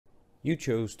You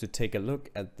chose to take a look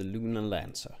at the Lunar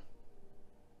Lancer.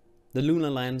 The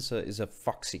Lunar Lancer is a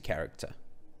foxy character.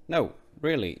 No,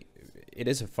 really, it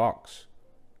is a fox.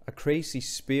 A crazy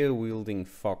spear-wielding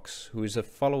fox who is a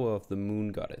follower of the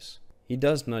moon goddess. He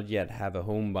does not yet have a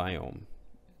home biome.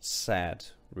 It's sad,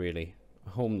 really.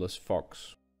 A homeless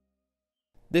fox.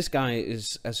 This guy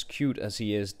is as cute as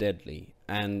he is deadly.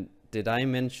 And did I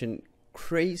mention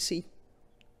crazy?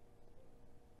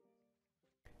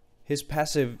 His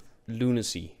passive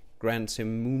lunacy grants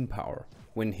him moon power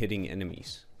when hitting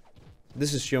enemies.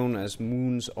 This is shown as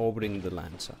moons orbiting the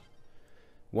Lancer.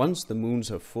 Once the moons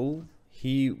are full,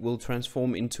 he will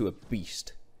transform into a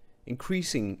beast,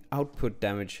 increasing output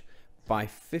damage by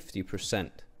 50%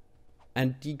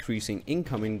 and decreasing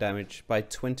incoming damage by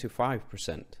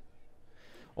 25%.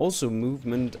 Also,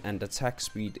 movement and attack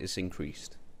speed is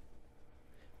increased.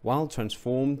 While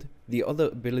transformed, the other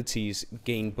abilities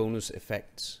gain bonus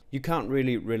effects. You can't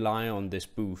really rely on this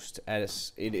boost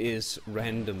as it is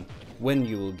random when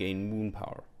you will gain moon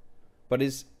power, but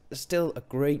it's still a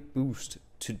great boost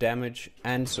to damage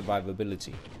and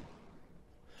survivability.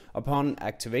 Upon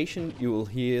activation, you will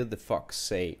hear the fox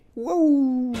say,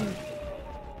 "Whoa!"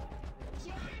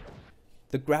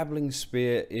 The grappling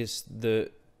spear is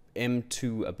the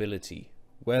M2 ability,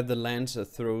 where the Lancer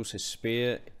throws his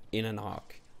spear in an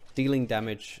arc, dealing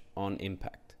damage on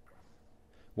impact.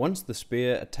 Once the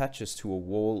spear attaches to a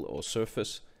wall or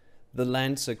surface, the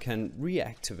Lancer can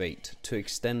reactivate to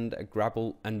extend a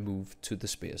grapple and move to the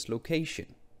spear's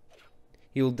location.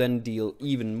 He will then deal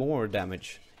even more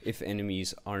damage if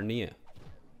enemies are near.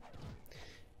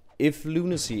 If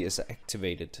lunacy is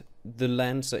activated, the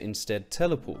Lancer instead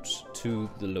teleports to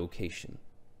the location.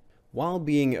 While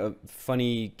being a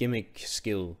funny gimmick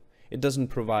skill, it doesn't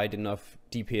provide enough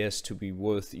DPS to be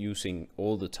worth using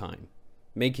all the time,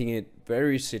 making it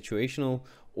very situational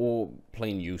or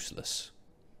plain useless.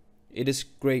 It is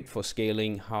great for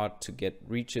scaling hard to get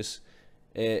reaches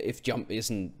if jump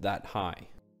isn't that high.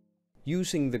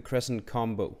 Using the crescent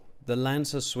combo, the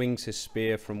Lancer swings his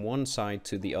spear from one side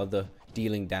to the other,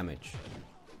 dealing damage.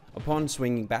 Upon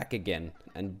swinging back again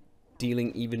and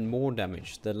dealing even more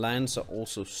damage, the Lancer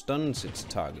also stuns its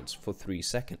targets for 3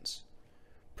 seconds.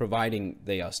 Providing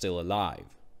they are still alive.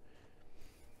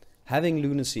 Having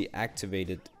lunacy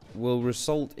activated will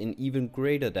result in even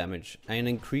greater damage and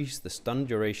increase the stun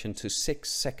duration to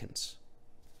 6 seconds.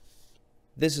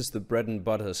 This is the bread and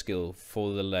butter skill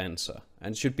for the Lancer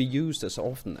and should be used as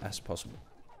often as possible.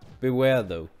 Beware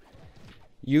though,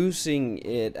 using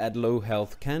it at low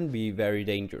health can be very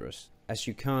dangerous, as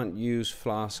you can't use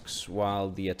flasks while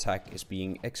the attack is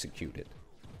being executed.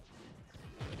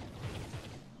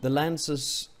 The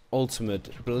Lancer's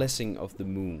ultimate, Blessing of the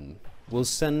Moon, will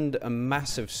send a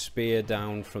massive spear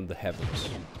down from the heavens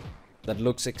that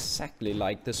looks exactly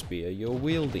like the spear you're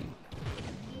wielding.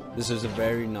 This is a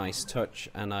very nice touch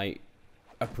and I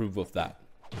approve of that.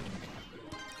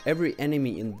 Every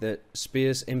enemy in the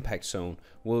spear's impact zone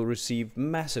will receive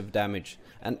massive damage,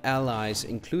 and allies,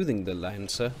 including the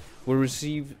Lancer, will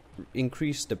receive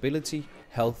increased stability,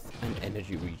 health and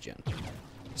energy regen.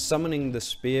 Summoning the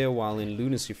spear while in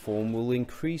lunacy form will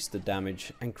increase the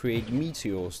damage and create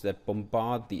meteors that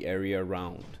bombard the area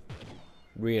around.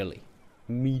 Really,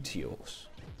 meteors.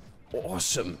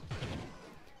 Awesome!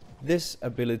 This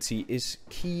ability is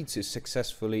key to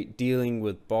successfully dealing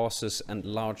with bosses and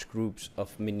large groups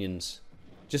of minions.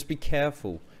 Just be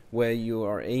careful where you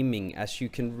are aiming, as you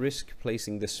can risk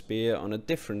placing the spear on a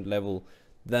different level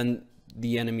than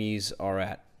the enemies are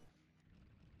at.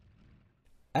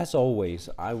 As always,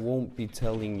 I won't be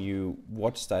telling you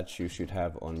what stats you should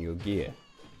have on your gear.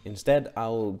 Instead,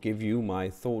 I'll give you my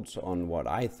thoughts on what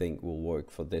I think will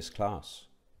work for this class.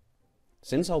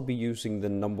 Since I'll be using the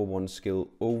 #1 skill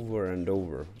over and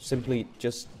over, simply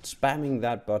just spamming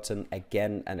that button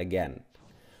again and again,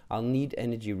 I'll need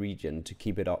energy regen to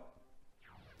keep it up.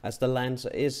 As the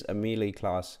Lancer is a melee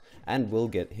class and will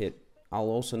get hit, I'll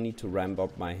also need to ramp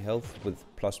up my health with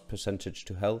plus percentage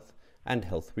to health and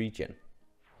health regen.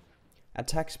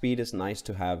 Attack speed is nice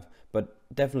to have, but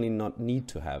definitely not need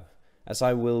to have, as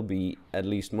I will be, at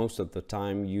least most of the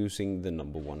time, using the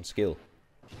 #1 skill.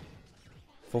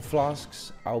 For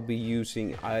flasks, I'll be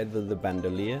using either the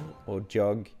bandolier or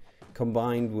jug,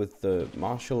 combined with the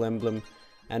martial emblem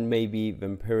and maybe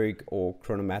vampiric or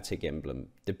chromatic emblem,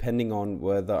 depending on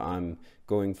whether I'm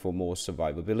going for more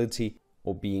survivability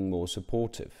or being more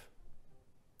supportive.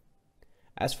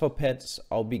 As for pets,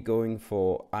 I'll be going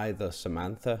for either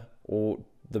Samantha or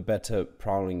the better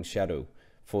Prowling Shadow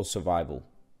for survival,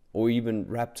 or even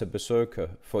Raptor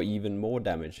Berserker for even more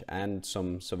damage and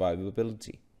some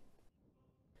survivability.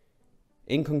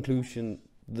 In conclusion,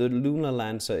 the Lunar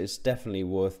Lancer is definitely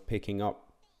worth picking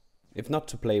up. If not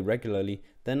to play regularly,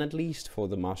 then at least for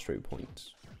the mastery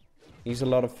points. He's a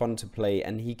lot of fun to play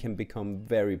and he can become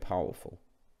very powerful.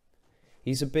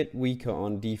 He's a bit weaker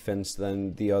on defense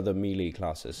than the other melee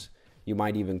classes. You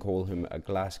might even call him a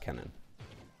glass cannon.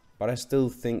 But I still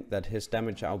think that his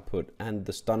damage output and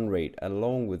the stun rate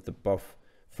along with the buff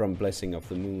from Blessing of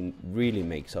the Moon really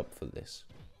makes up for this.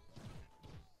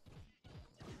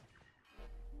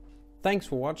 Thanks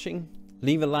for watching.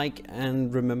 Leave a like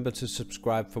and remember to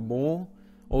subscribe for more.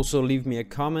 Also leave me a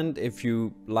comment if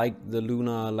you like the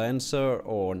Lunar Lancer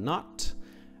or not.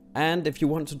 And if you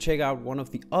want to check out one of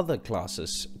the other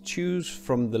classes, choose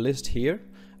from the list here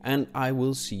and I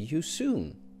will see you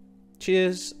soon.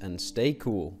 Cheers and stay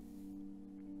cool.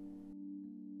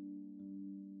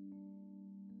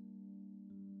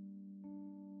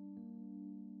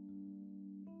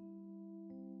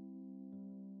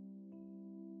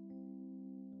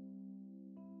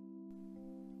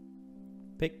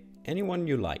 Pick anyone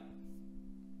you like.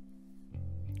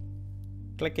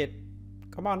 Click it.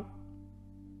 Come on.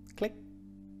 Click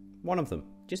one of them.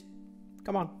 Just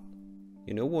come on.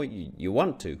 You know what you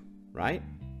want to, right?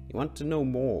 You want to know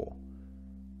more.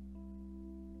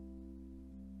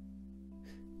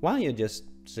 While you're just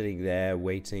sitting there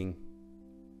waiting,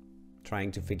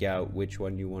 trying to figure out which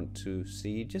one you want to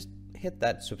see, just hit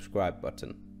that subscribe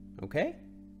button. Okay?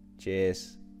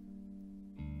 Cheers.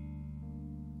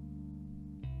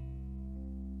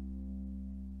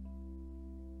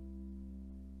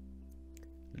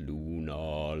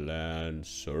 Lunar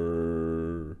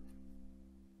Lancer.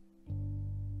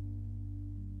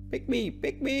 Pick me,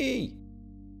 pick me!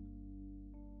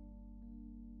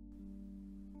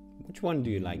 Which one do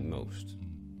you like most?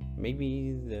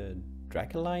 Maybe the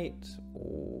Dracolite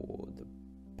or the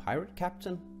Pirate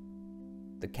Captain?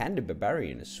 The Candy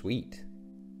Barbarian is sweet.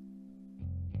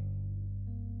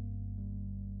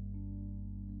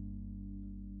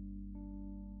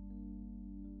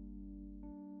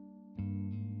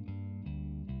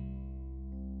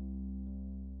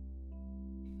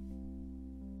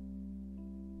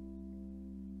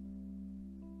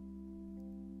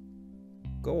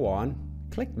 Go on,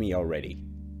 click me already.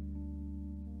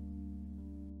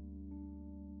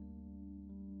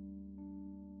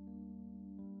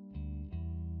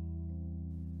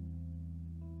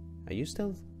 Are you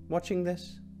still watching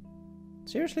this?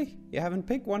 Seriously? You haven't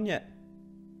picked one yet?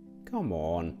 Come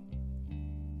on.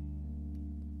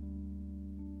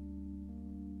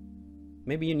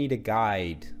 Maybe you need a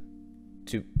guide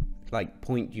to like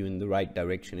point you in the right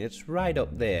direction. It's right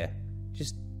up there.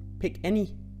 Just pick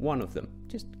any one of them.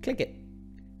 Just click it.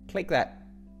 Click that.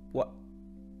 What?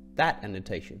 That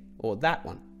annotation. Or that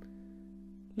one.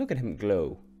 Look at him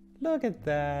glow. Look at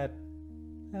that.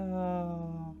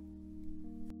 Oh.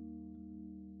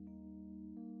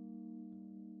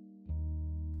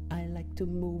 I like to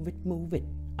move it, move it.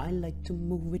 I like to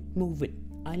move it, move it.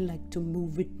 I like to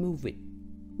move it, move it.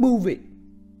 Move it!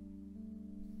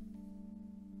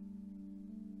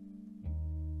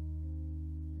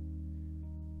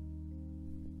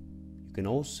 You can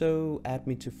also add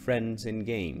me to friends in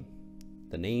game.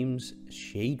 The name's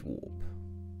Shade Warp.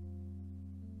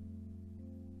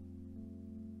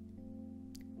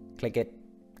 Click it.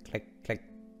 Click, click,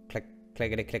 click,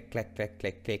 click it, click, click, click,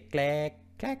 click, click, click,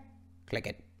 click, click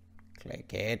it.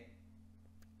 Click it.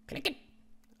 Click it.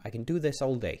 I can do this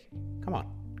all day. Come on.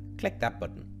 Click that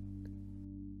button.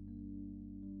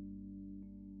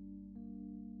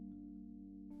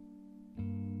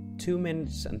 Two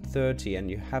minutes and 30 and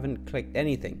you haven't clicked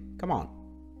anything. Come on.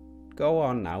 Go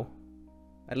on now.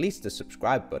 At least the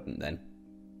subscribe button then.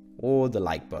 Or the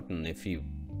like button if you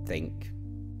think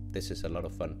this is a lot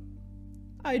of fun.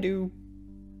 I do.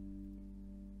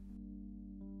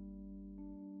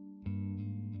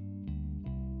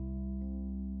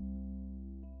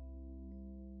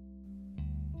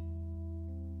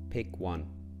 Pick one.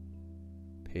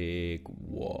 Pick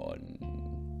one.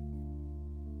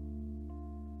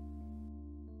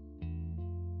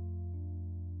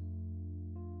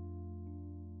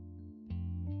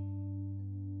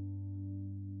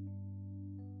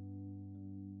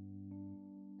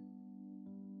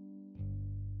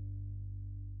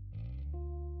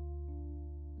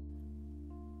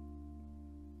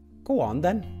 Go on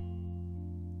then.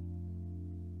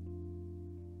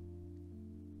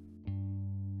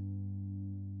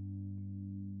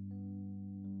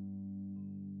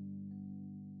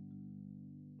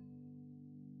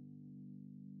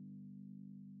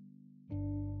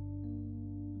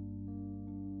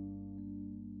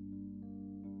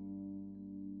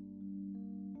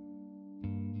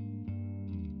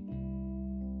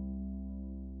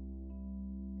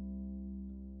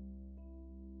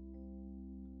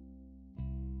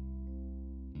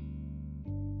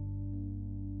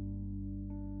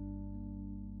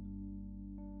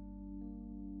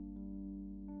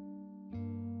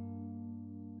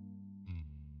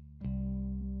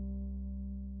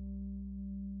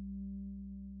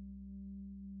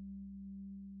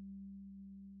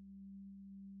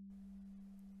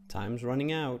 Time's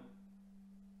running out.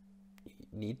 You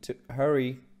need to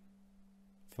hurry.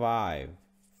 5,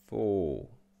 4,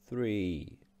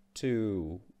 3,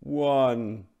 2,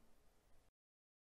 1.